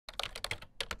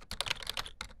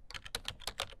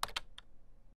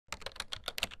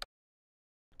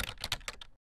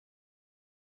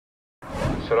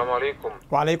السلام عليكم.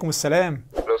 وعليكم السلام.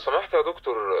 لو سمحت يا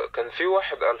دكتور، كان في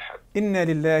واحد ألحد. إنا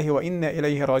لله وإنا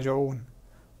إليه راجعون.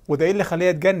 وده إيه اللي خليه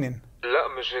يتجنن؟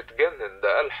 لا مش يتجنن،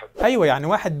 ده ألحد. أيوة، يعني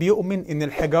واحد بيؤمن إن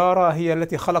الحجارة هي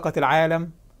التي خلقت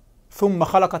العالم، ثم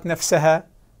خلقت نفسها،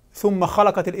 ثم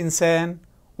خلقت الإنسان،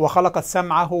 وخلقت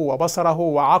سمعه وبصره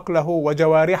وعقله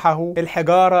وجوارحه.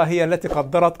 الحجارة هي التي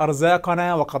قدرت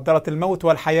أرزاقنا وقدرت الموت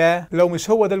والحياة. لو مش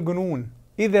هو ده الجنون،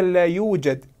 إذا لا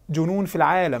يوجد جنون في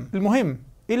العالم. المهم،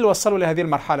 إيه اللي وصله لهذه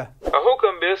المرحلة؟ أهو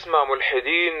كان بيسمع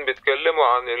ملحدين بيتكلموا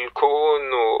عن الكون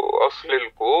وأصل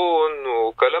الكون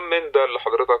وكلام من ده اللي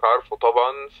حضرتك عارفه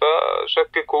طبعا،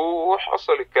 فشككوا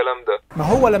وحصل الكلام ده. ما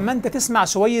هو لما أنت تسمع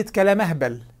شوية كلام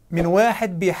أهبل من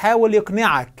واحد بيحاول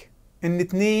يقنعك إن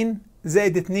 2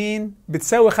 زائد 2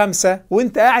 بتساوي 5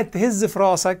 وانت قاعد تهز في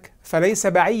راسك، فليس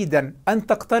بعيدا أن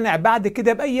تقتنع بعد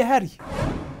كده بأي هري.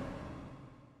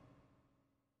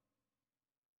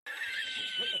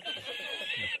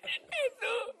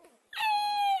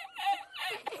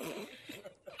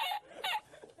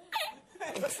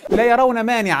 لا يرون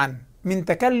مانعا من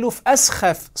تكلف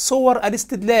أسخف صور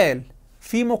الاستدلال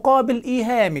في مقابل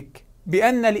إيهامك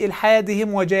بأن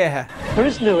لإلحادهم وجاهة.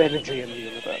 There is no energy in the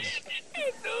universe.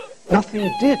 Nothing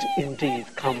did indeed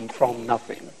come from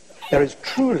nothing. There is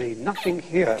truly nothing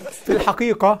here. في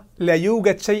الحقيقة لا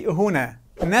يوجد شيء هنا.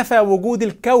 نفى وجود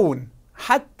الكون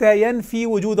حتى ينفي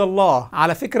وجود الله.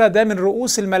 على فكرة ده من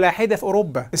رؤوس الملاحدة في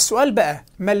أوروبا. السؤال بقى،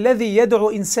 ما الذي يدعو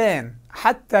إنسان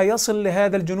حتى يصل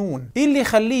لهذا الجنون؟ إيه اللي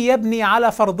يخليه يبني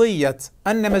على فرضية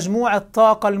أن مجموع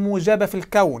الطاقة الموجبة في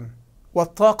الكون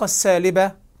والطاقة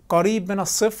السالبة قريب من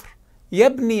الصفر؟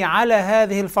 يبني على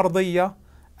هذه الفرضية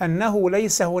أنه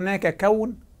ليس هناك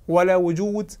كون ولا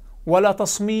وجود ولا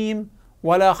تصميم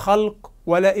ولا خلق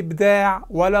ولا إبداع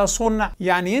ولا صنع.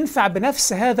 يعني ينفع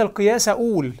بنفس هذا القياس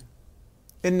أقول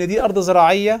إن دي أرض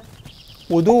زراعية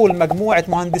ودول مجموعة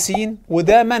مهندسين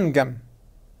وده منجم.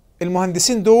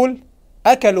 المهندسين دول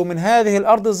أكلوا من هذه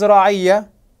الأرض الزراعية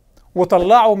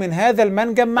وطلعوا من هذا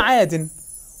المنجم معادن،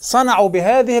 صنعوا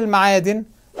بهذه المعادن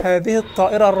هذه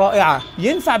الطائرة الرائعة.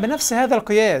 ينفع بنفس هذا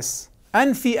القياس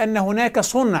أنفي أن هناك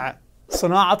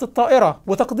صناعة الطائرة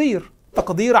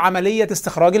وتقدير عملية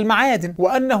استخراج المعادن،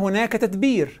 وأن هناك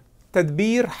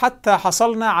تدبير حتى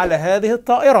حصلنا على هذه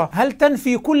الطائرة. هل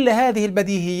تنفي كل هذه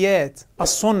البديهيات،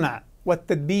 الصنع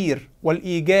والتدبير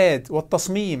والإيجاد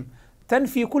والتصميم،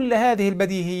 تنفي كل هذه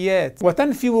البديهيات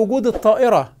وتنفي وجود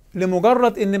الطائرة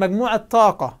لمجرد أن مجموع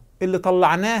الطاقة اللي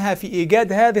طلعناها في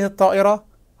إيجاد هذه الطائرة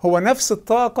هو نفس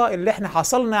الطاقة اللي احنا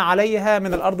حصلنا عليها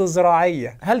من الأرض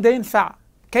الزراعية؟ هل ده ينفع؟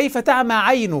 كيف تعمى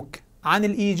عينك عن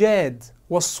الإيجاد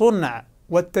والصنع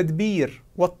والتدبير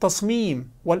والتصميم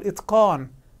والإتقان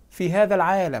في هذا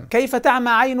العالم؟ كيف تعمى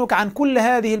عينك عن كل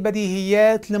هذه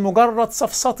البديهيات لمجرد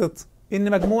سفسطة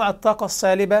إن مجموع الطاقة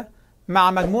السالبة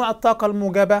مع مجموع الطاقة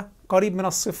الموجبة قريب من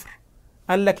الصفر؟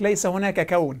 قال لك ليس هناك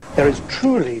كون. There is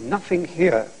truly nothing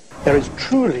here. There is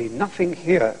truly nothing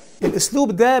here.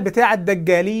 الأسلوب ده بتاع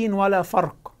الدجالين ولا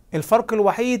فرق. الفرق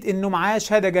الوحيد إنه معاه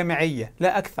شهادة جامعية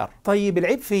لا أكثر. طيب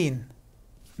العيب فين؟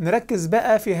 نركز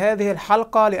بقى في هذه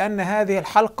الحلقة، لأن هذه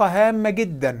الحلقة هامة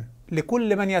جدا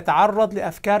لكل من يتعرض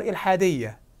لأفكار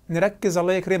إلحادية. نركز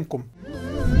الله يكرمكم.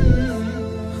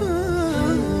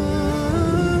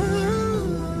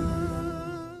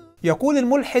 يقول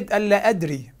الملحد اللا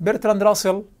أدري برتراند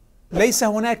راسل: ليس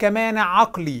هناك مانع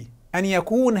عقلي أن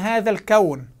يكون هذا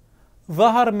الكون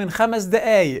ظهر من 5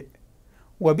 دقائق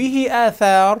وبه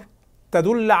آثار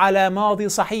تدل على ماضي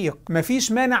سحيق.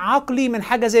 مفيش مانع عقلي من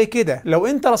حاجة زي كده. لو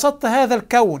انت رصدت هذا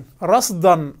الكون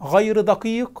رصدا غير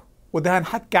دقيق، وده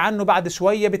هنحكي عنه بعد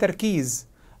شوية بتركيز،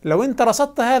 لو انت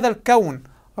رصدت هذا الكون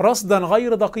رصدا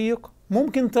غير دقيق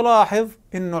ممكن تلاحظ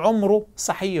انه عمره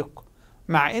سحيق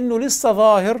مع انه لسه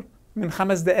ظاهر من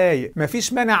 5 دقائق.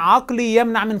 مفيش مانع عقلي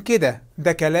يمنع من كده.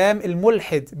 ده كلام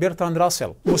الملحد برتراند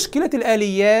راسل. مشكلة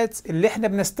الآليات اللي احنا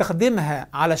بنستخدمها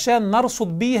علشان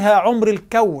نرصد بيها عمر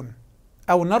الكون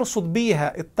أو نرصد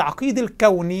بيها التعقيد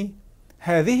الكوني،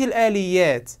 هذه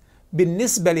الآليات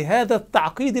بالنسبة لهذا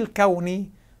التعقيد الكوني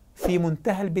في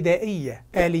منتهى البدائية.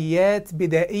 آليات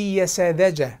بدائية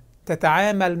ساذجة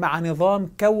تتعامل مع نظام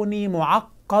كوني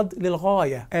معقد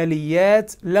للغاية.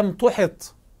 آليات لم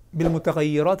تحط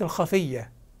بالمتغيرات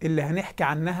الخفية اللي هنحكي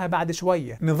عنها بعد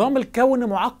شوية. نظام الكون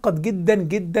معقد جدا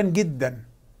جدا جدا،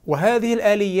 وهذه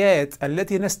الآليات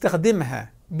التي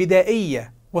نستخدمها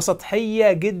بدائية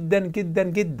وسطحية جدا جدا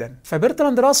جدا.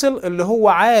 فبرتراند راسل اللي هو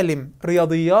عالم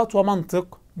رياضيات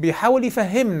ومنطق بيحاول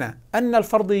يفهمنا أن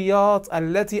الفرضيات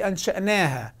التي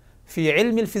أنشأناها في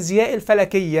علم الفيزياء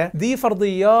الفلكية دي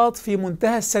فرضيات في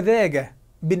منتهى السذاجة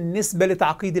بالنسبة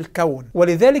لتعقيد الكون.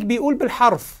 ولذلك بيقول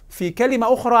بالحرف في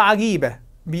كلمة أخرى عجيبة،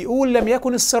 بيقول لم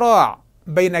يكن الصراع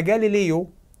بين جاليليو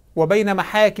وبين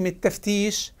محاكم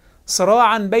التفتيش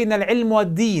صراعا بين العلم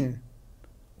والدين،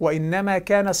 وإنما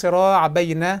كان صراع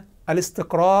بين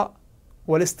الاستقراء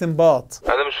والاستنباط.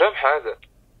 انا مش فاهم حاجة،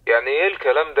 يعني ايه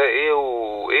الكلام ده؟ ايه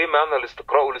وايه معنى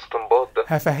الاستقراء والاستنباط ده؟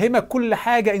 هفهمك كل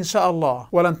حاجة إن شاء الله،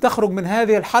 ولن تخرج من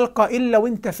هذه الحلقة إلا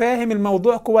وانت فاهم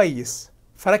الموضوع كويس،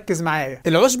 فركز معايا.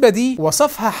 العشبة دي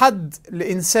وصفها حد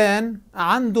لإنسان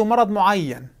عنده مرض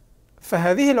معين،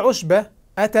 فهذه العشبة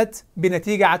أتت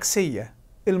بنتيجة عكسية،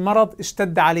 المرض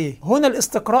اشتد عليه. هنا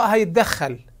الاستقراء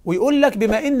هيتدخل ويقول لك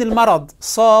بما إن المرض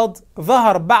صاد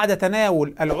ظهر بعد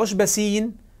تناول العشبة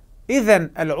سين،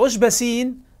 إذن العشبة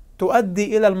سين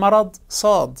تؤدي إلى المرض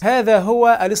صاد. هذا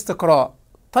هو الاستقراء.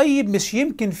 طيب مش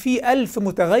يمكن في 1000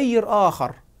 متغير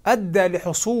آخر أدى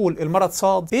لحصول المرض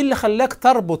صاد؟ إيه اللي خلاك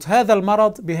تربط هذا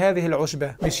المرض بهذه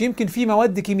العشبة؟ مش يمكن في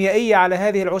مواد كيميائية على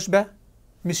هذه العشبة؟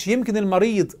 مش يمكن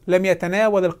المريض لم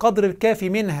يتناول القدر الكافي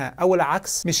منها أو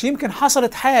العكس؟ مش يمكن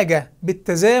حصلت حاجة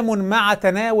بالتزامن مع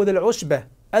تناول العشبة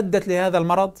أدت لهذا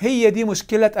المرض؟ هي دي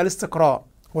مشكلة الاستقراء،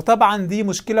 وطبعا دي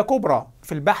مشكلة كبرى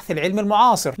في البحث العلمي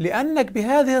المعاصر، لأنك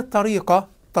بهذه الطريقة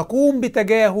تقوم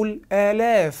بتجاهل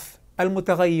آلاف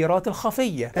المتغيرات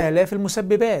الخفية، آلاف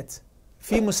المسببات.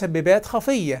 في مسببات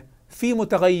خفية، في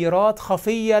متغيرات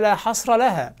خفية لا حصر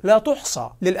لها، لا تحصى.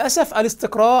 للأسف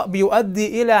الاستقراء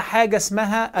بيؤدي إلى حاجة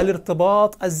اسمها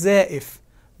الارتباط الزائف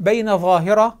بين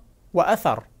ظاهرة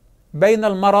وأثر، بين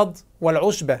المرض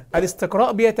والعشبة.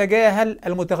 الاستقراء بيتجاهل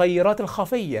المتغيرات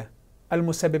الخفية،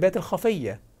 المسببات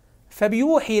الخفية،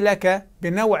 فبيوحي لك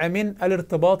بنوع من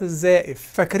الارتباط الزائف.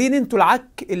 فاكرين انتوا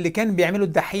العك اللي كان بيعمله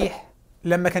الدحيح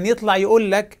لما كان يطلع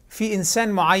يقول لك في إنسان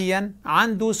معين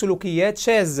عنده سلوكيات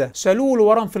شاذة، شالوا له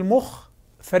ورم في المخ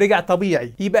فرجع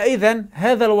طبيعي؟ يبقى إذن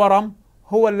هذا الورم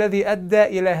هو الذي أدى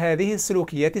إلى هذه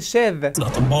السلوكيات الشاذة.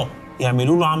 الأطباء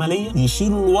يعملوا له عملية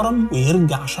يشيلوا الورم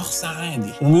ويرجع شخص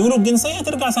عادي، وميوله الجنسية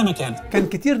ترجع زي ما كانت. كان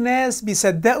كتير ناس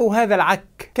بيصدقوا هذا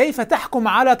العك. كيف تحكم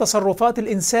على تصرفات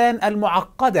الإنسان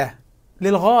المعقدة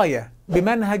للغاية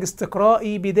بمنهج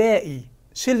استقرائي بدائي؟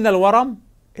 شلنا الورم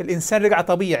الإنسان رجع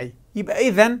طبيعي، يبقى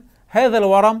إذن هذا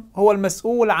الورم هو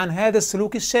المسؤول عن هذا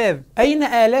السلوك الشاذ. أين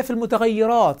آلاف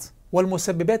المتغيرات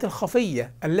والمسببات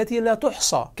الخفية التي لا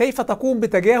تحصى؟ كيف تقوم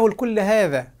بتجاهل كل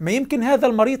هذا؟ ما يمكن هذا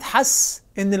المريض حس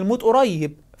إن الموت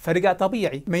قريب فرجع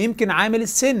طبيعي، ما يمكن عامل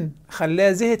السن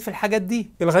خلاه زهد في الحاجات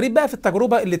دي. الغريب بقى في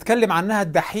التجربة اللي اتكلم عنها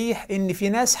الدحيح إن في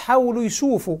ناس حاولوا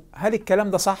يشوفوا هل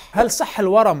الكلام ده صح، هل صح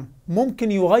الورم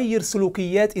ممكن يغير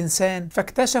سلوكيات إنسان،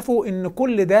 فاكتشفوا إن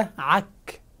كل ده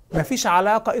عك، مفيش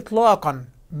علاقة إطلاقا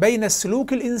بين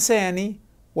السلوك الإنساني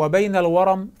وبين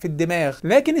الورم في الدماغ.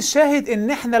 لكن الشاهد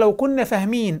إن إحنا لو كنا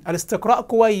فاهمين الاستقراء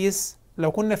كويس،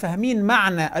 لو كنا فاهمين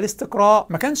معنى الاستقراء،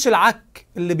 ما كانش العك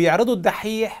اللي بيعرضه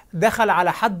الدحيح دخل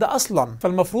على حد أصلا.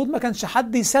 فالمفروض ما كانش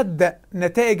حد يصدق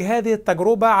نتائج هذه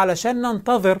التجربة علشان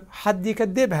ننتظر حد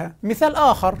يكذبها. مثال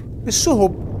آخر،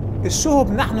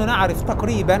 الشهب نحن نعرف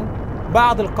تقريبا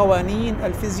بعض القوانين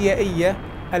الفيزيائية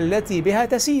التي بها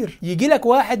تسير. يجي لك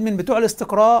واحد من بتوع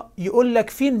الاستقراء يقول لك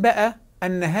فين بقى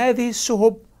أن هذه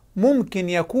الشهب ممكن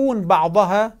يكون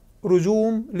بعضها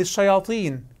رجوم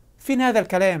للشياطين؟ فين هذا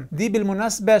الكلام؟ دي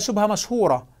بالمناسبة شبهة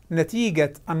مشهورة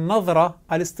نتيجة النظرة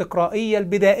الاستقرائية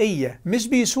البدائية، مش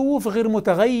بيشوف غير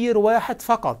متغير واحد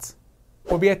فقط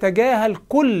وبيتجاهل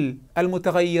كل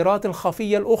المتغيرات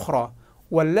الخفية الأخرى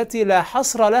والتي لا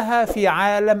حصر لها في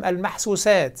عالم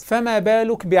المحسوسات، فما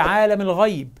بالك بعالم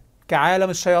الغيب كعالم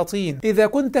الشياطين. إذا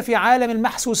كنت في عالم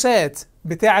المحسوسات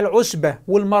بتاع العشبة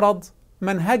والمرض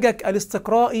منهجك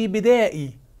الاستقرائي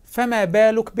بدائي، فما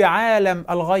بالك بعالم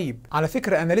الغيب. على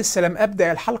فكرة أنا لسه لم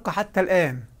أبدأ الحلقة حتى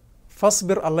الآن،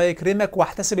 فاصبر الله يكرمك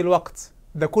واحتسب الوقت.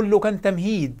 ده كله كان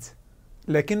تمهيد،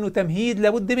 لكنه تمهيد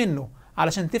لابد منه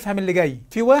علشان تفهم اللي جاي.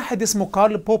 في واحد اسمه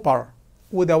كارل بوبر،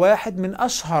 وده واحد من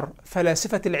أشهر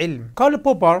فلاسفة العلم. كارل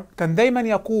بوبر كان دايما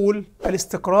يقول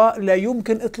الاستقراء لا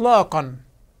يمكن إطلاقا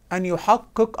أن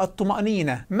يحقق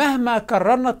الطمأنينة. مهما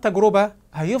كررنا التجربة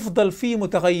هيفضل فيه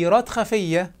متغيرات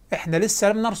خفية احنا لسه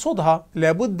لم نرصدها.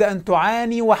 لابد أن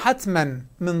تعاني وحتما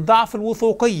من ضعف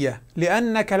الوثوقية،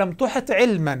 لأنك لم تحط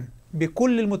علما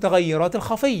بكل المتغيرات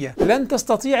الخفية. لن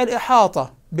تستطيع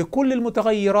الإحاطة بكل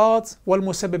المتغيرات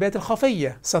والمسببات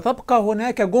الخفية. ستبقى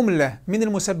هناك جملة من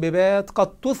المسببات قد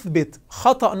تثبت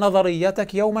خطأ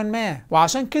نظريتك يوما ما.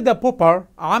 وعشان كده بوبر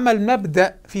عمل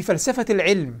مبدأ في فلسفة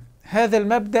العلم. هذا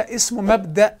المبدأ اسمه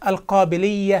مبدأ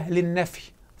القابلية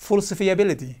للنفي،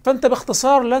 falsifiability. فأنت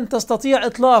باختصار لن تستطيع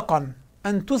إطلاقا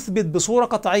أن تثبت بصورة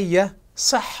قطعية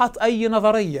صحة أي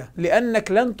نظرية،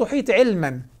 لأنك لن تحيط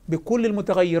علما بكل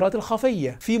المتغيرات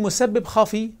الخفية. في مسبب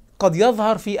خفي قد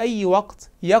يظهر في أي وقت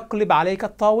يقلب عليك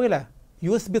الطاولة،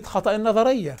 يثبت خطأ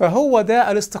النظرية. فهو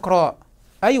ده الاستقراء.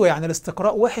 أيوة، يعني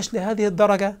الاستقراء وحش لهذه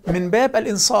الدرجة؟ من باب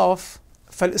الإنصاف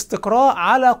فالاستقراء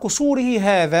على قصوره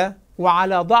هذا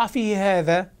وعلى ضعفه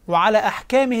هذا وعلى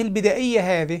أحكامه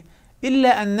البدائية هذه،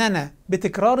 إلا أننا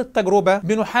بتكرار التجربة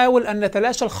بنحاول أن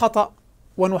نتلاشى الخطأ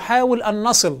ونحاول أن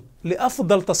نصل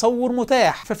لأفضل تصور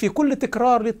متاح. ففي كل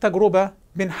تكرار للتجربة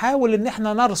بنحاول إن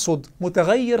احنا نرصد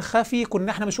متغير خفي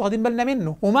كنا احنا مش واخدين بالنا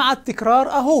منه، ومع التكرار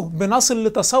أهو بنصل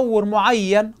لتصور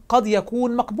معين قد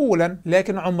يكون مقبولا،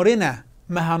 لكن عمرنا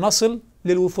ما هنصل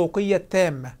للوثوقية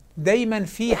التامة. دايما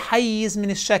في حيز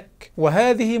من الشك،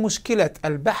 وهذه مشكلة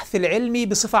البحث العلمي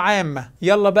بصفة عامة.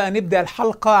 يلا بقى نبدأ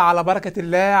الحلقة على بركة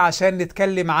الله عشان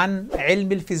نتكلم عن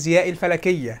علم الفيزياء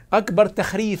الفلكية، أكبر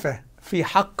تخريفة في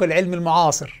حق العلم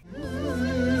المعاصر.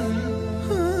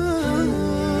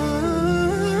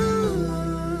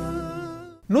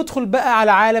 ندخل بقى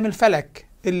على عالم الفلك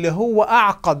اللي هو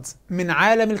أعقد من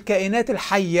عالم الكائنات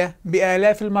الحية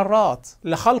بآلاف المرات.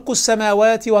 لخلق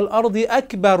السماوات والأرض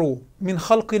أكبر من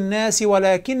خلق الناس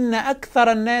ولكن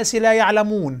أكثر الناس لا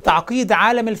يعلمون. تعقيد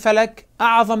عالم الفلك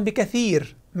أعظم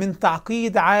بكثير من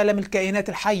تعقيد عالم الكائنات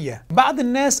الحية. بعض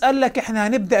الناس قال لك احنا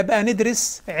هنبدأ بقى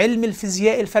ندرس علم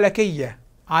الفيزياء الفلكية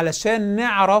علشان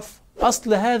نعرف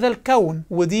أصل هذا الكون،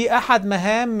 ودي أحد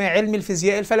مهام علم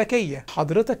الفيزياء الفلكية.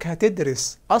 حضرتك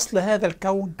هتدرس أصل هذا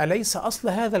الكون؟ أليس أصل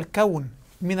هذا الكون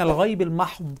من الغيب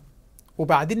المحض؟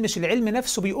 وبعدين مش العلم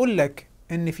نفسه بيقولك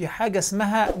إن في حاجة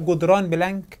اسمها جدران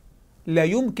بلانك لا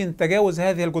يمكن تجاوز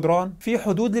هذه الجدران؟ في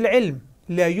حدود للعلم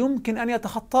لا يمكن أن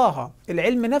يتخطاها.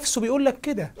 العلم نفسه بيقولك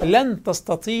كده، لن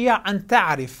تستطيع أن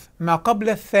تعرف ما قبل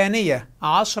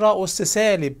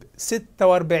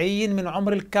 12⁻⁻46 من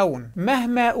عمر الكون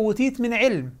مهما أوتيت من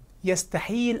علم،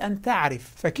 يستحيل أن تعرف.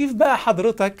 فكيف بقى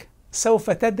حضرتك سوف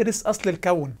تدرس أصل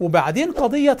الكون؟ وبعدين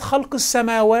قضية خلق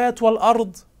السماوات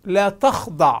والأرض لا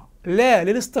تخضع لا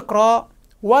للاستقراء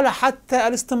ولا حتى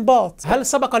الاستنباط. هل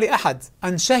سبق لأحد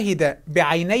أن شهد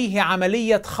بعينيه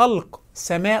عملية خلق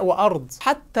سماء وأرض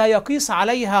حتى يقيس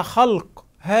عليها خلق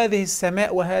هذه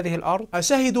السماء وهذه الأرض؟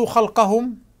 أشهدوا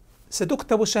خلقهم؟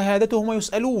 ستكتب شهادتهم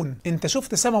ويسألون. انت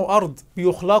شفت سماء وأرض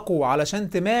بيخلقوا علشان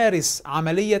تمارس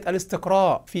عملية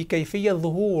الاستقراء في كيفية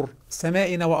ظهور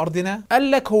سمائنا وأرضنا؟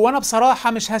 قال لك هو أنا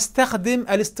بصراحة مش هستخدم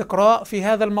الاستقراء في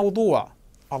هذا الموضوع.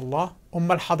 الله،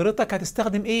 أمال حضرتك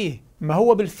هتستخدم إيه؟ ما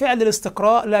هو بالفعل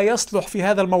الاستقراء لا يصلح في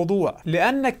هذا الموضوع،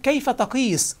 لأنك كيف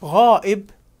تقيس غائب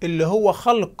اللي هو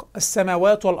خلق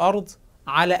السماوات والأرض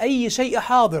على أي شيء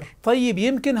حاضر؟ طيب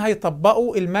يمكن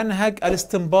هيطبقوا المنهج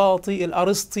الاستنباطي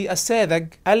الأرسطي الساذج.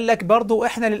 قال لك برضو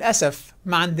إحنا للأسف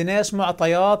ما عندناش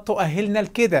معطيات تؤهلنا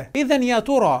لكده. إذن يا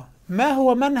ترى ما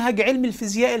هو منهج علم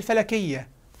الفيزياء الفلكية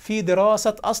في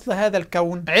دراسة أصل هذا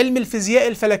الكون؟ علم الفيزياء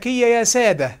الفلكية يا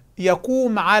سادة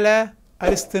يقوم على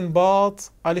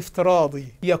الاستنباط الافتراضي،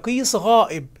 يقيس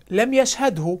غائب لم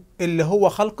يشهده اللي هو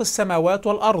خلق السماوات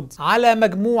والأرض على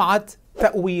مجموعة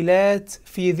تأويلات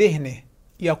في ذهنه،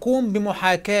 يقوم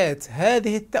بمحاكاة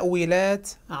هذه التأويلات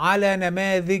على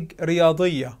نماذج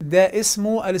رياضية. ده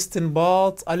اسمه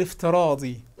الاستنباط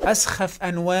الافتراضي، أسخف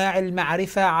أنواع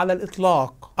المعرفة على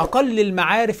الإطلاق، أقل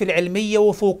المعارف العلمية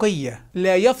وثوقية.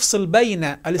 لا يفصل بين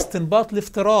الاستنباط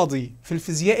الافتراضي في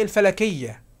الفيزياء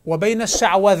الفلكية وبين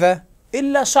الشعوذة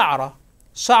إلا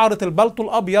شعرة البلطو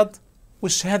الأبيض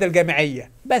والشهادة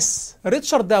الجامعية بس.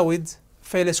 ريتشارد داويد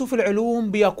فيلسوف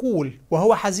العلوم بيقول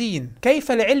وهو حزين: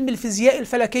 كيف لعلم الفيزياء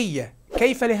الفلكية،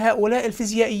 كيف لهؤلاء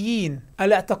الفيزيائيين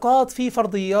الاعتقاد في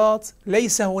فرضيات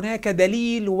ليس هناك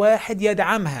دليل واحد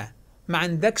يدعمها؟ ما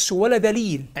عندكش ولا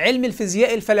دليل. علم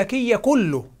الفيزياء الفلكية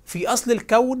كله في أصل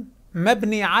الكون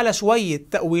مبني على شوية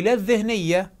تأويلات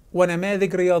ذهنية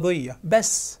ونماذج رياضية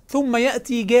بس. ثم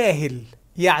يأتي جاهل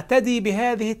يعتدي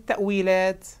بهذه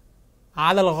التأويلات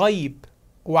على الغيب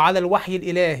وعلى الوحي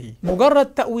الإلهي، مجرد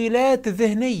تأويلات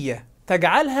ذهنية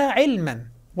تجعلها علما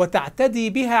وتعتدي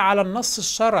بها على النص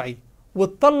الشرعي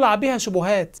وتطلع بها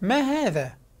شبهات. ما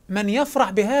هذا؟ من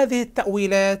يفرح بهذه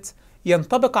التأويلات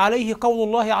ينطبق عليه قول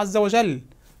الله عز وجل: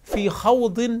 في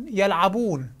خوض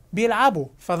يلعبون، بيلعبوا،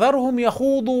 فذرهم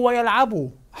يخوضوا ويلعبوا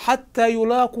حتى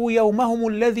يلاقوا يومهم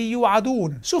الذي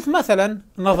يوعدون. شوف مثلا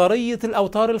نظرية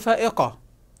الأوتار الفائقة،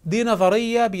 دي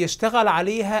نظرية بيشتغل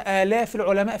عليها آلاف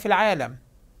العلماء في العالم،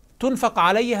 تنفق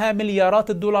عليها مليارات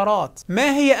الدولارات.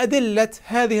 ما هي أدلة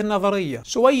هذه النظرية؟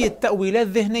 شوية تأويلات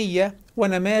ذهنية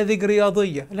ونماذج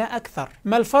رياضية لا أكثر.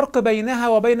 ما الفرق بينها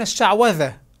وبين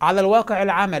الشعوذة على الواقع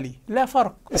العملي؟ لا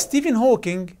فرق. ستيفن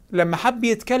هوكينج لما حب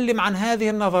يتكلم عن هذه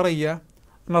النظرية،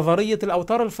 نظرية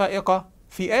الأوتار الفائقة،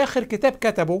 في آخر كتاب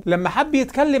كتبه لما حب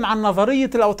يتكلم عن نظرية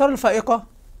الأوتار الفائقة،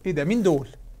 إيه ده؟ مين دول؟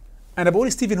 أنا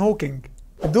بقول ستيفن هوكينج.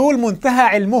 دول منتهى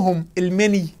علمهم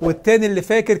المني، والتاني اللي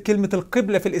فاكر كلمة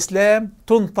القبلة في الإسلام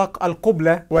تنطق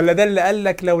القبلة، ولا ده اللي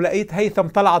قالك لو لقيت هيثم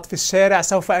طلعت في الشارع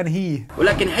سوف أنهيه.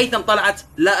 ولكن هيثم طلعت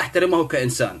لا أحترمه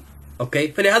كإنسان،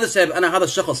 أوكي؟ فلهذا السبب أنا هذا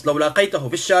الشخص لو لقيته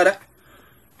في الشارع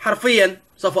حرفيا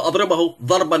سوف أضربه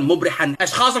ضربا مبرحا.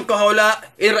 أشخاص كهؤلاء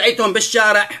إن رأيتهم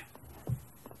بالشارع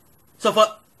سوف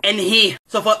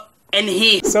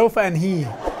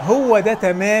أنهيه. هو ده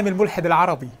تمام الملحد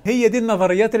العربي، هي دي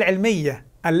النظريات العلمية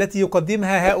التي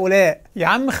يقدمها هؤلاء. يا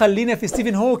عم خلينا في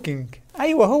ستيفن هوكينج.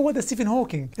 أيوة هو ده ستيفن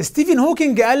هوكينج. ستيفن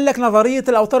هوكينج قال لك نظرية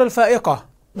الأوتار الفائقة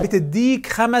بتديك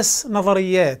 5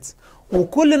 نظريات،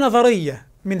 وكل نظرية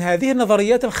من هذه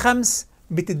النظريات ال5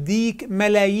 بتديك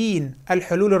ملايين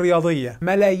الحلول الرياضية،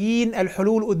 ملايين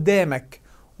الحلول قدامك،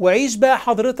 وعيش بقى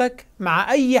حضرتك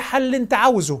مع أي حل انت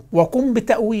عاوزه وقم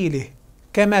بتأويله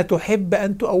كما تحب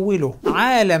أن تؤوله.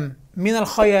 عالم من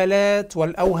الخيالات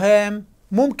والأوهام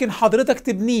ممكن حضرتك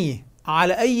تبنيه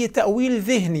على أي تأويل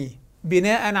ذهني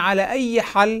بناء على أي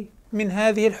حل من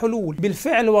هذه الحلول.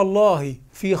 بالفعل والله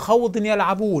في خوض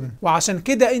يلعبون، وعشان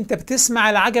كده انت بتسمع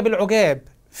العجب العجاب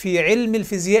في علم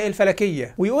الفيزياء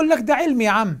الفلكية، ويقول لك ده علم يا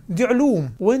عم، دي علوم،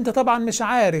 وانت طبعا مش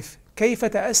عارف كيف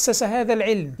تأسس هذا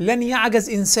العلم. لن يعجز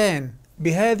إنسان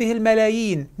بهذه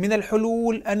الملايين من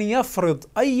الحلول أن يفرض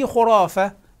أي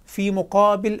خرافة في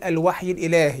مقابل الوحي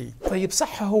الإلهي. طيب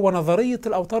صح، هو نظرية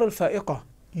الأوتار الفائقة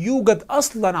يوجد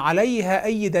أصلا عليها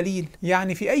أي دليل؟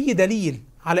 يعني في أي دليل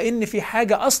على إن في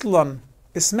حاجة أصلا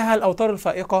اسمها الأوتار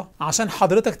الفائقة عشان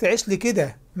حضرتك تعيش لي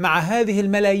كده مع هذه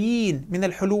الملايين من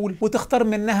الحلول وتختار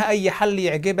منها أي حل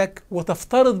يعجبك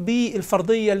وتفترض بيه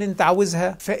الفرضية اللي انت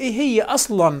عاوزها؟ فإيه هي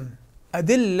أصلا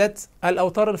أدلة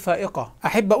الأوتار الفائقة؟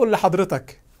 أحب أقول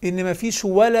لحضرتك إن مفيش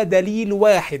ولا دليل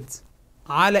واحد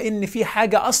على إن في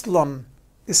حاجة أصلا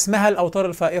اسمها الأوتار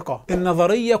الفائقة.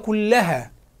 النظرية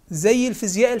كلها زي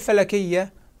الفيزياء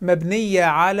الفلكية مبنية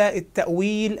على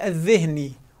التأويل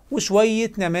الذهني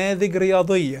وشوية نماذج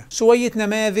رياضية، شوية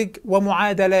نماذج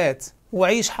ومعادلات،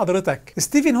 وعيش حضرتك.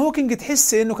 ستيفن هوكينج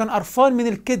تحس إنه كان قرفان من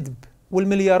الكذب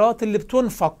والمليارات اللي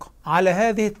بتنفق على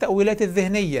هذه التأويلات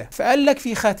الذهنية، فقال لك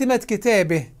في خاتمة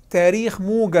كتابه تاريخ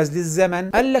موجز للزمن،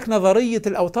 قال لك نظرية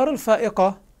الأوتار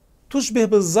الفائقة تشبه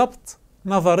بالضبط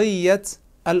نظرية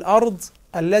الأرض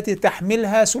التي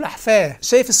تحملها سلحفاة.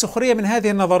 شايف السخرية من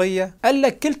هذه النظرية؟ قال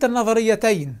لك كلتا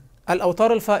النظريتين،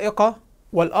 الأوتار الفائقة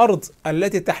والأرض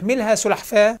التي تحملها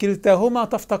سلحفاة، كلتاهما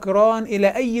تفتقران إلى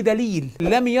أي دليل.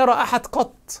 لم يرى أحد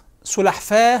قط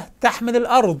سلحفاة تحمل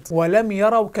الأرض، ولم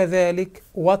يروا كذلك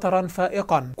وترا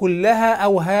فائقا، كلها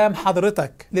أوهام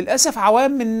حضرتك. للأسف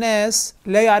عوام من الناس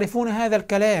لا يعرفون هذا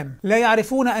الكلام، لا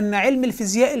يعرفون أن علم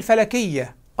الفيزياء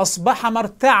الفلكية أصبح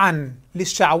مرتعا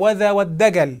للشعوذة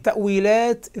والدجل،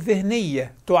 تأويلات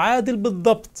ذهنية تعادل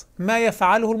بالضبط ما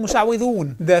يفعله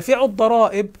المشعوذون. دافعو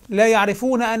الضرائب لا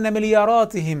يعرفون أن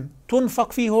ملياراتهم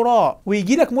تنفق في هراء،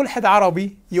 ويجي لك ملحد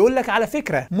عربي يقول لك على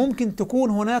فكرة ممكن تكون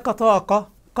هناك طاقة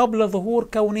قبل ظهور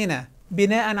كوننا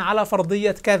بناء على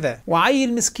فرضية كذا،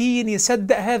 وعيل مسكين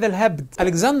يصدق هذا الهبد.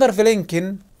 ألكسندر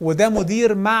فلينكن، وده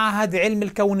مدير معهد علم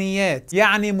الكونيات،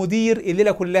 يعني مدير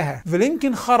الليلة كلها.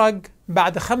 فلينكن خرج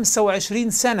بعد 25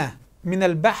 سنة من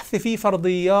البحث في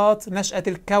فرضيات نشأة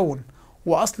الكون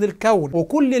وأصل الكون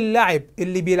وكل اللعب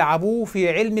اللي بيلعبوه في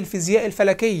علم الفيزياء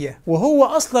الفلكية، وهو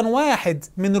أصلا واحد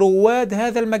من رواد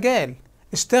هذا المجال،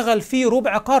 اشتغل فيه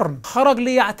ربع قرن. خرج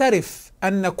ليعترف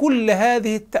أن كل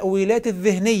هذه التأويلات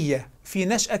الذهنية في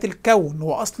نشأة الكون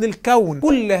وأصل الكون،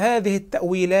 كل هذه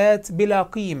التأويلات بلا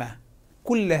قيمة،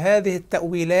 كل هذه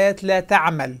التأويلات لا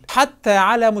تعمل، حتى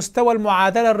على مستوى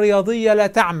المعادلة الرياضية لا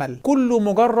تعمل، كله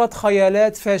مجرد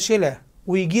خيالات فاشلة.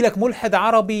 ويجي لك ملحد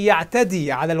عربي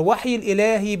يعتدي على الوحي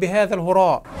الإلهي بهذا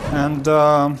الهراء. And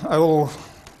I will,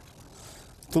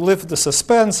 to lift the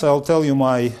suspense, I'll tell you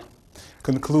my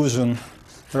conclusion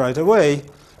right away.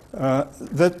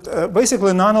 That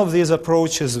basically none of these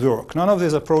approaches work. None of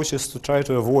these approaches to try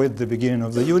to avoid the beginning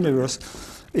of the universe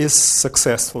is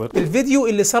successful. الفيديو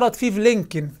اللي سرد فيه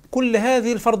فلينكن كل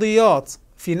هذه الفرضيات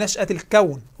في نشأة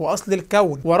الكون وأصل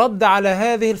الكون ورد على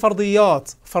هذه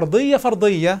الفرضيات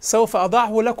فرضية سوف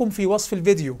أضعه لكم في وصف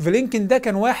الفيديو. فلينكن ده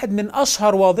كان واحد من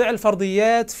أشهر واضع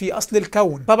الفرضيات في أصل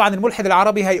الكون. طبعا الملحد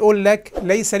العربي هيقول لك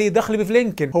ليس لي دخل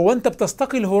بفلينكن، هو أنت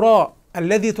بتستقي الهراء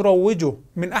الذي تروجه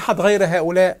من أحد غير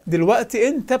هؤلاء، دلوقتي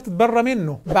أنت بتتبرى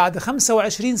منه. بعد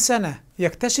 25 سنة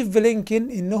يكتشف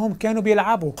فلينكن إنهم كانوا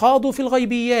بيلعبوا، خاضوا في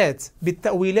الغيبيات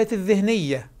بالتأويلات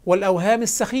الذهنية والأوهام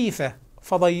السخيفة،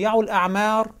 فضيعوا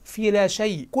الأعمار في لا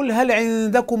شيء. قل هل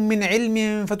عندكم من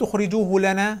علم فتخرجوه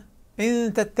لنا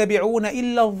إن تتبعون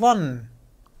إلا الظن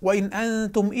وإن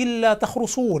أنتم إلا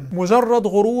تخرصون. مجرد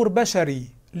غرور بشري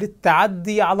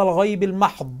للتعدي على الغيب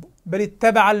المحض، بل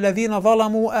اتبع الذين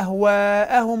ظلموا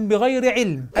أهواءهم بغير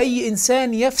علم. أي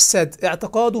إنسان يفسد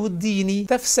اعتقاده الديني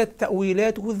تفسد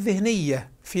تأويلاته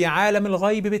الذهنية في عالم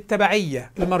الغيب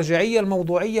بالتبعية. المرجعية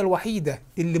الموضوعية الوحيدة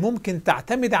اللي ممكن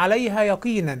تعتمد عليها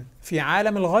يقينا في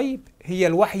عالم الغيب هي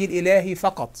الوحي الإلهي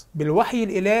فقط. بالوحي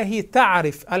الإلهي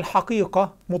تعرف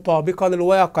الحقيقة مطابقة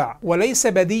للواقع، وليس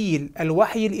بديل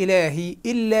الوحي الإلهي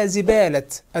إلا زبالة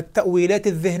التأويلات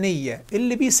الذهنية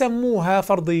اللي بيسموها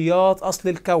فرضيات أصل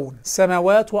الكون.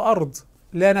 سماوات وأرض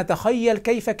لا نتخيل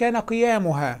كيف كان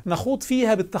قيامها، نخوض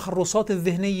فيها بالتخرصات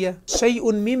الذهنية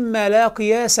شيء مما لا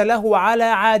قياس له على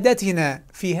عادتنا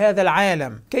في هذا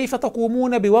العالم. كيف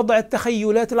تقومون بوضع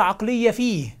التخيلات العقلية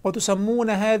فيه وتسمون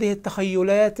هذه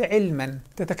التخيلات علما؟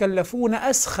 تتكلفون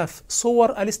أسخف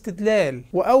صور الاستدلال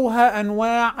وأوهى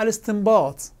أنواع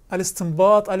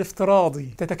الاستنباط الافتراضي.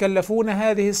 تتكلفون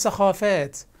هذه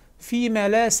السخافات فيما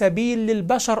لا سبيل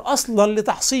للبشر أصلا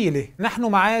لتحصيله. نحن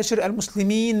معاشر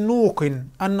المسلمين نوقن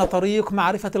أن طريق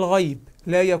معرفة الغيب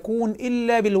لا يكون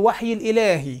إلا بالوحي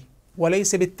الإلهي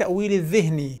وليس بالتأويل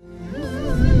الذهني.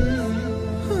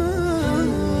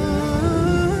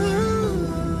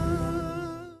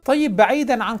 طيب،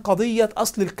 بعيدا عن قضية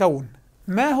أصل الكون،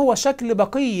 ما هو شكل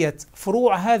بقية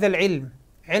فروع هذا العلم؟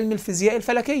 علم الفيزياء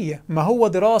الفلكية، ما هو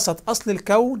دراسة أصل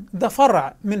الكون ده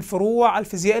فرع من فروع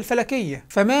الفيزياء الفلكية.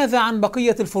 فماذا عن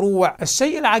بقية الفروع؟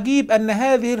 الشيء العجيب أن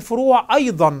هذه الفروع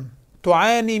أيضا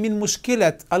تعاني من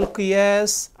مشكلة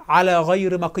القياس على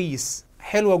غير مقيس.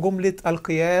 حلوة جملة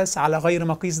القياس على غير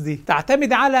مقيس دي.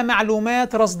 تعتمد على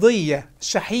معلومات رصدية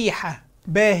شحيحة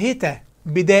باهتة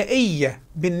بدائية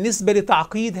بالنسبة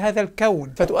لتعقيد هذا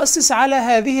الكون، فتؤسس على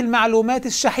هذه المعلومات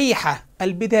الشحيحة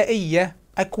البدائية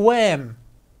أكوام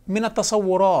من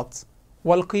التصورات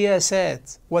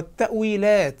والقياسات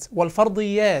والتأويلات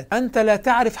والفرضيات. أنت لا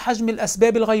تعرف حجم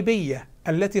الأسباب الغيبية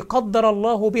التي قدر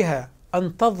الله بها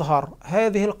أن تظهر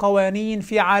هذه القوانين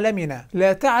في عالمنا،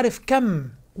 لا تعرف كم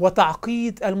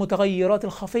وتعقيد المتغيرات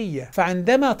الخفية.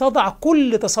 فعندما تضع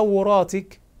كل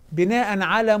تصوراتك بناء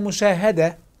على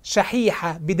مشاهدة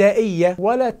شحيحة بدائية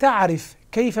ولا تعرف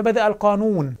كيف بدأ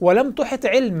القانون ولم تحط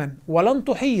علما ولن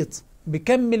تحيط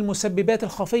بكم المسببات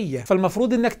الخفية،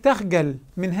 فالمفروض أنك تخجل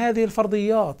من هذه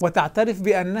الفرضيات وتعترف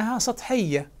بأنها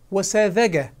سطحية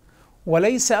وساذجة،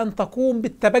 وليس أن تقوم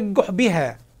بالتبجح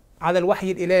بها على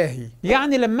الوحي الإلهي.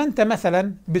 يعني لما أنت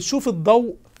مثلا بتشوف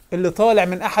الضوء اللي طالع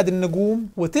من أحد النجوم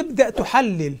وتبدأ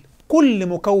تحلل كل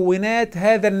مكونات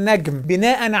هذا النجم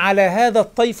بناء على هذا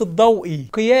الطيف الضوئي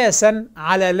قياسا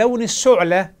على لون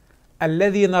الشعلة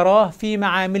الذي نراه في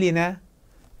معاملنا،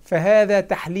 فهذا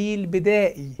تحليل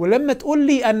بدائي. ولما تقول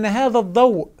لي أن هذا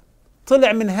الضوء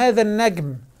طلع من هذا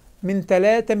النجم من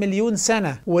 3 مليون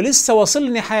سنة ولسه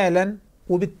وصلني حالا،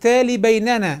 وبالتالي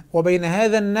بيننا وبين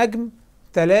هذا النجم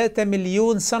 3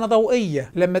 مليون سنة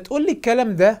ضوئية، لما تقول لي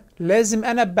الكلام ده لازم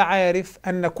أنا أبقى عارف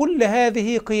أن كل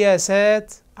هذه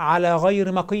قياسات على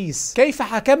غير مقيس. كيف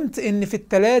حكمت أن في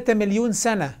 3 مليون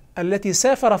سنة التي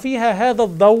سافر فيها هذا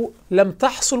الضوء لم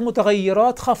تحصل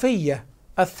متغيرات خفية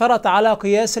أثرت على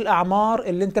قياس الأعمار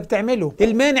اللي أنت بتعمله؟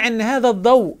 المانع أن هذا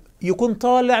الضوء يكون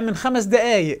طالع من 5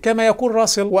 دقايق كما يقول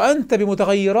راسل، وأنت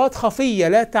بمتغيرات خفية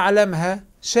لا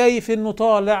تعلمها شايف أنه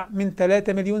طالع من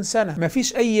 3 مليون سنة.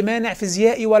 مفيش أي مانع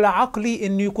فيزيائي ولا عقلي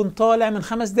أنه يكون طالع من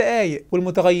 5 دقايق،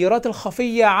 والمتغيرات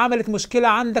الخفية عملت مشكلة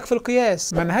عندك في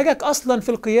القياس. منهجك أصلا في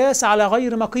القياس على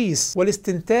غير مقيس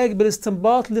والاستنتاج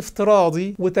بالاستنباط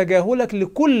الافتراضي وتجاهلك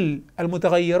لكل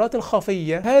المتغيرات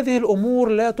الخفية، هذه الأمور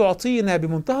لا تعطينا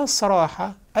بمنتهى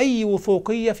الصراحة أي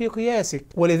وثوقية في قياسك.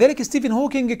 ولذلك ستيفن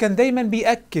هوكينج كان دايما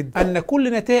بيأكد أن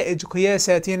كل نتائج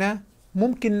قياساتنا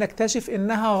ممكن نكتشف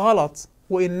إنها غلط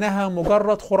وإنها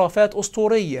مجرد خرافات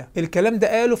أسطورية. الكلام ده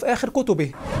قاله في آخر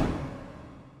كتبه.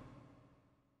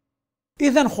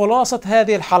 إذن خلاصة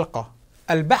هذه الحلقة: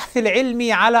 البحث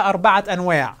العلمي على 4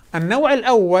 أنواع. النوع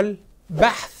الأول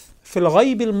بحث في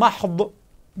الغيب المحض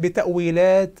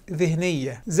بتأويلات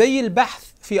ذهنية زي البحث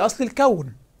في أصل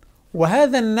الكون،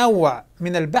 وهذا النوع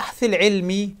من البحث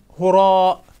العلمي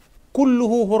هراء،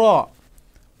 كله هراء،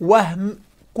 وهم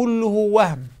كله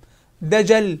وهم،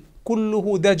 دجل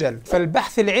كله دجل.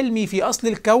 فالبحث العلمي في أصل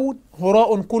الكون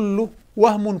هراء كله،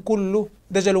 وهم كله،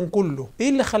 دجل كله. إيه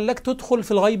اللي خلاك تدخل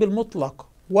في الغيب المطلق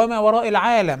وما وراء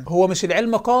العالم؟ هو مش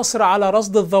العلم قاصر على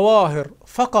رصد الظواهر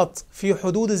فقط في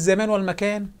حدود الزمان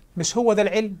والمكان؟ مش هو ده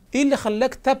العلم؟ إيه اللي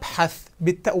خلاك تبحث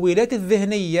بالتأويلات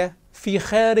الذهنية في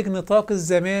خارج نطاق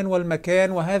الزمان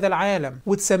والمكان وهذا العالم،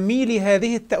 وتسمي لي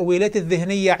هذه التأويلات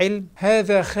الذهنية علم؟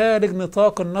 هذا خارج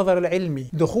نطاق النظر العلمي.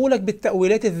 دخولك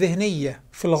بالتأويلات الذهنية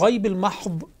في الغيب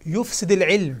المحض يفسد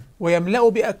العلم ويملأ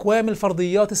بأكوام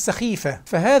الفرضيات السخيفة.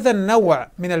 فهذا النوع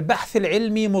من البحث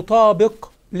العلمي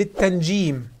مطابق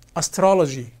للتنجيم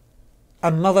أسترولوجي،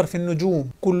 النظر في النجوم،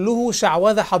 كله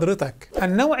شعوذة حضرتك.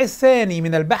 النوع الثاني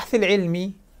من البحث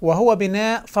العلمي وهو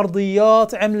بناء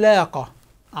فرضيات عملاقة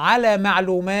على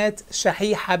معلومات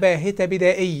شحيحة باهتة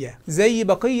بدائية زي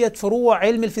بقية فروع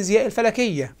علم الفيزياء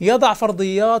الفلكية. يضع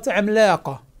فرضيات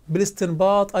عملاقة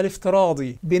بالاستنباط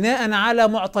الافتراضي بناء على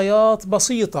معطيات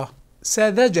بسيطة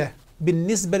ساذجة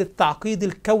بالنسبة للتعقيد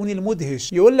الكوني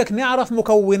المدهش. يقولك نعرف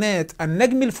مكونات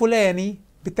النجم الفلاني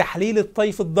بتحليل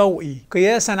الطيف الضوئي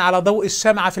قياسا على ضوء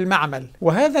الشمعة في المعمل.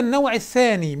 وهذا النوع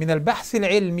الثاني من البحث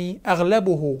العلمي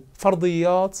أغلبه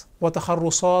فرضيات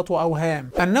وتخرصات وأوهام.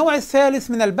 النوع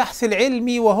الثالث من البحث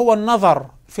العلمي وهو النظر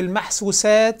في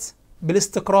المحسوسات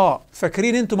بالاستقراء.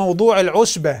 فاكرين انتوا موضوع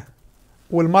العشبة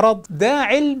والمرض؟ ده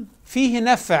علم فيه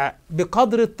نفع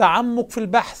بقدر التعمق في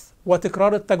البحث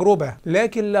وتكرار التجربة،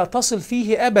 لكن لا تصل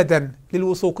فيه أبدا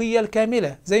للوثوقية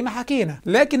الكاملة زي ما حكينا.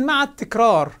 لكن مع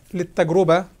التكرار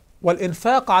للتجربة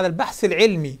والإنفاق على البحث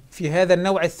العلمي في هذا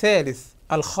النوع الثالث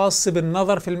الخاص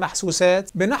بالنظر في المحسوسات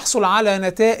بنحصل على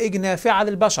نتائج نافعة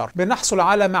للبشر، بنحصل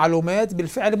على معلومات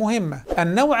بالفعل مهمة.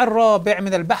 النوع الرابع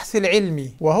من البحث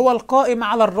العلمي وهو القائم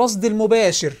على الرصد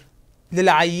المباشر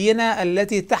للعينة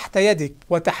التي تحت يدك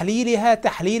وتحليلها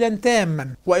تحليلا تاما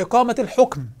وإقامة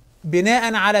الحكم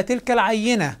بناء على تلك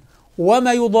العينة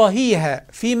وما يضاهيها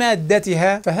في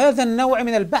مادتها. فهذا النوع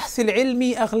من البحث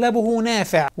العلمي أغلبه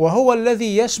نافع وهو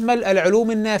الذي يشمل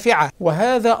العلوم النافعة،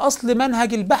 وهذا أصل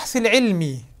منهج البحث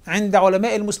العلمي عند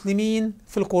علماء المسلمين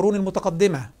في القرون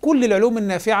المتقدمة. كل العلوم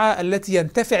النافعة التي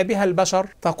ينتفع بها البشر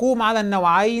تقوم على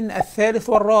النوعين الثالث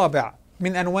والرابع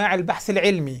من أنواع البحث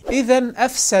العلمي. إذن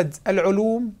أفسد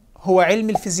العلوم هو علم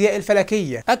الفيزياء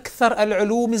الفلكية. أكثر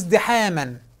العلوم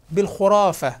ازدحاما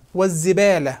بالخرافة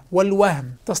والزبالة والوهم.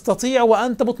 تستطيع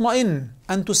وأنت مطمئن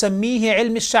أن تسميه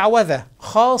علم الشعوذة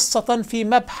خاصة في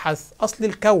مبحث أصل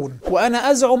الكون،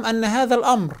 وأنا أزعم أن هذا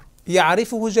الأمر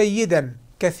يعرفه جيدا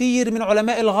كثير من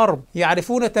علماء الغرب.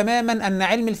 يعرفون تماما أن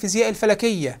علم الفيزياء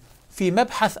الفلكية في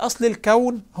مبحث أصل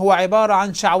الكون هو عبارة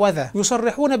عن شعوذة.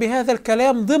 يصرحون بهذا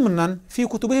الكلام ضمنا في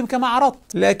كتبهم كما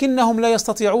عرضت، لكنهم لا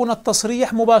يستطيعون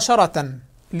التصريح مباشرة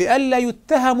لئلا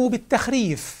يتهموا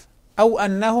بالتخريف أو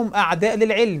أنهم أعداء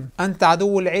للعلم. أنت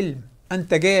عدو العلم،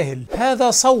 أنت جاهل.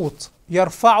 هذا صوت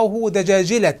يرفعه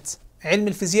دجاجلة علم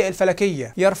الفيزياء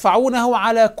الفلكية، يرفعونه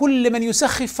على كل من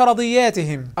يسخف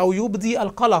فرضياتهم أو يبدي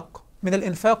القلق من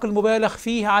الإنفاق المبالغ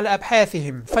فيه على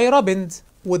أبحاثهم. فيرابند،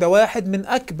 وده واحد من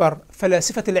أكبر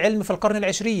فلاسفة العلم في القرن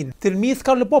العشرين، تلميذ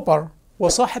كارل بوبر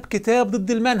وصاحب كتاب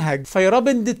ضد المنهج.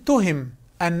 فيرابند اتهم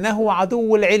أنه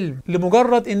عدو العلم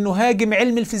لمجرد أنه هاجم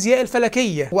علم الفيزياء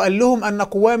الفلكية وقال لهم أن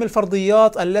قوام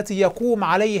الفرضيات التي يقوم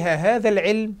عليها هذا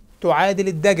العلم تعادل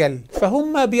الدجل.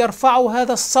 فهم بيرفعوا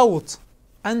هذا الصوت،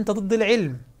 أنت ضد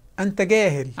العلم، أنت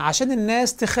جاهل، عشان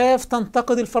الناس تخاف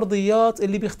تنتقد الفرضيات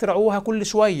اللي بيخترعوها كل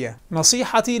شوية.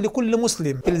 نصيحتي لكل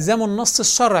مسلم: الزموا النص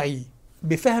الشرعي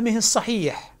بفهمه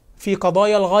الصحيح في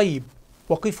قضايا الغيب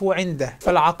وقفوا عنده.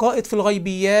 فالعقائد في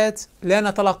الغيبيات لا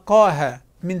نتلقاها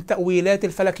من تأويلات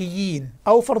الفلكيين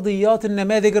أو فرضيات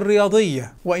النماذج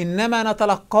الرياضية، وإنما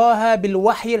نتلقاها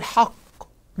بالوحي الحق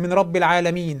من رب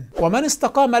العالمين. ومن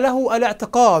استقام له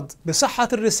الاعتقاد بصحة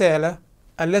الرسالة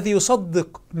الذي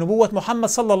يصدق نبوة محمد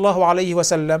صلى الله عليه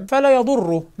وسلم فلا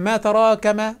يضر ما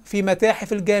تراكم في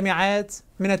متاحف الجامعات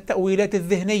من التأويلات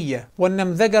الذهنية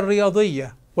والنمذجة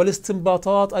الرياضية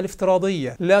والاستنباطات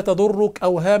الافتراضية. لا تضرك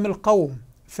أوهام القوم،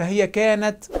 فهي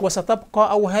كانت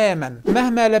وستبقى أوهاما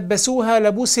مهما لبسوها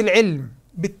لبوس العلم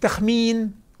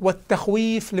بالتخمين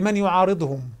والتخويف لمن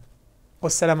يعارضهم.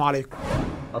 والسلام عليكم.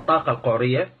 الطاقة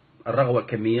القعرية، الرغوة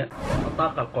الكمية.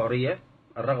 الطاقة القعرية،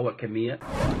 الرغوة الكمية.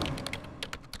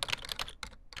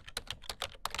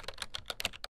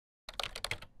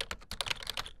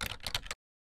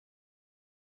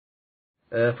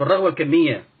 في الرغوة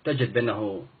الكمية تجد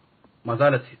بأنه ما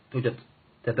زالت توجد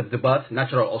تذبذبات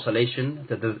natural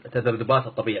oscillation، التذبذبات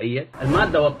الطبيعية.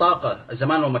 المادة والطاقة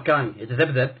الزمان والمكان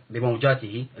يتذبذب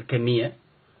بموجاته الكمية،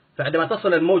 فعندما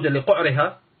تصل الموجة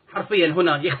لقعرها حرفيا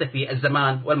هنا يختفي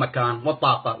الزمان والمكان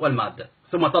والطاقة والمادة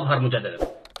ثم تظهر مجددا.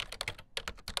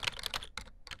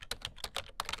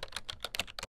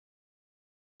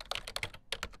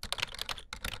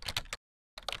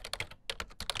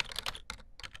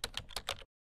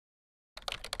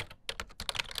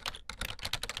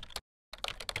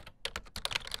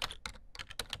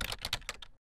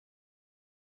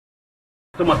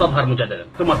 ثم تظهر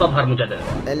مجددا.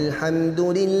 الحمد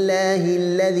لله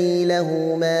الذي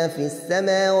له ما في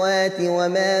السماوات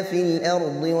وما في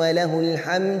الأرض وله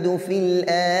الحمد في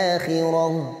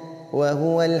الآخرة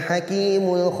وهو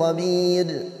الحكيم الخبير.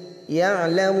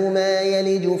 يعلم ما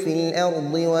يلج في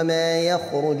الأرض وما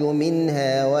يخرج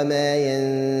منها وما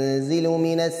ينزل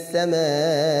من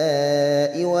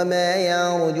السماء وما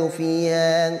يعرج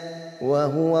فيها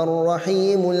وهو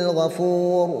الرحيم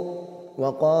الغفور.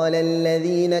 وقال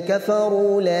الذين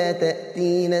كفروا لا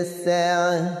تأتينا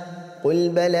الساعة قل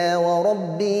بلى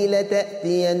وربي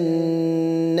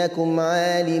لتأتينكم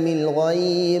عالم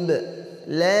الغيب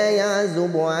لا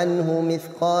يعزب عنه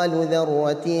مثقال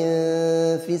ذرة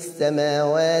في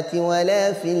السماوات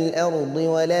ولا في الأرض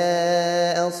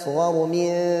ولا أصغر من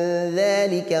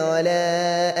ذلك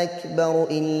ولا أكبر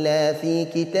إلا في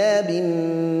كتاب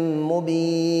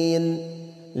مبين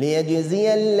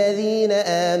ليجزي الذين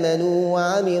آمنوا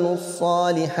وعملوا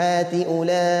الصالحات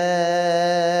أولئك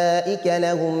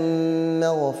لهم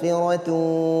مغفرة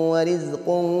ورزق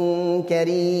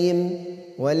كريم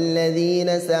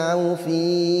والذين سعوا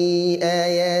في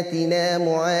آياتنا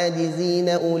معاجزين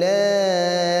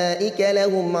أولئك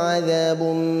لهم عذاب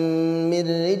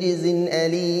من رجز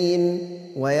أليم.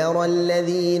 ويرى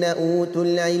الذين أوتوا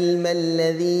العلم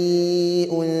الذي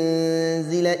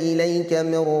أنزل إليك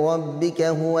من ربك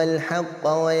هو الحق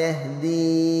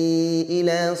ويهدي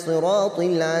إلى صراط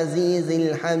العزيز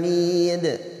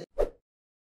الحميد.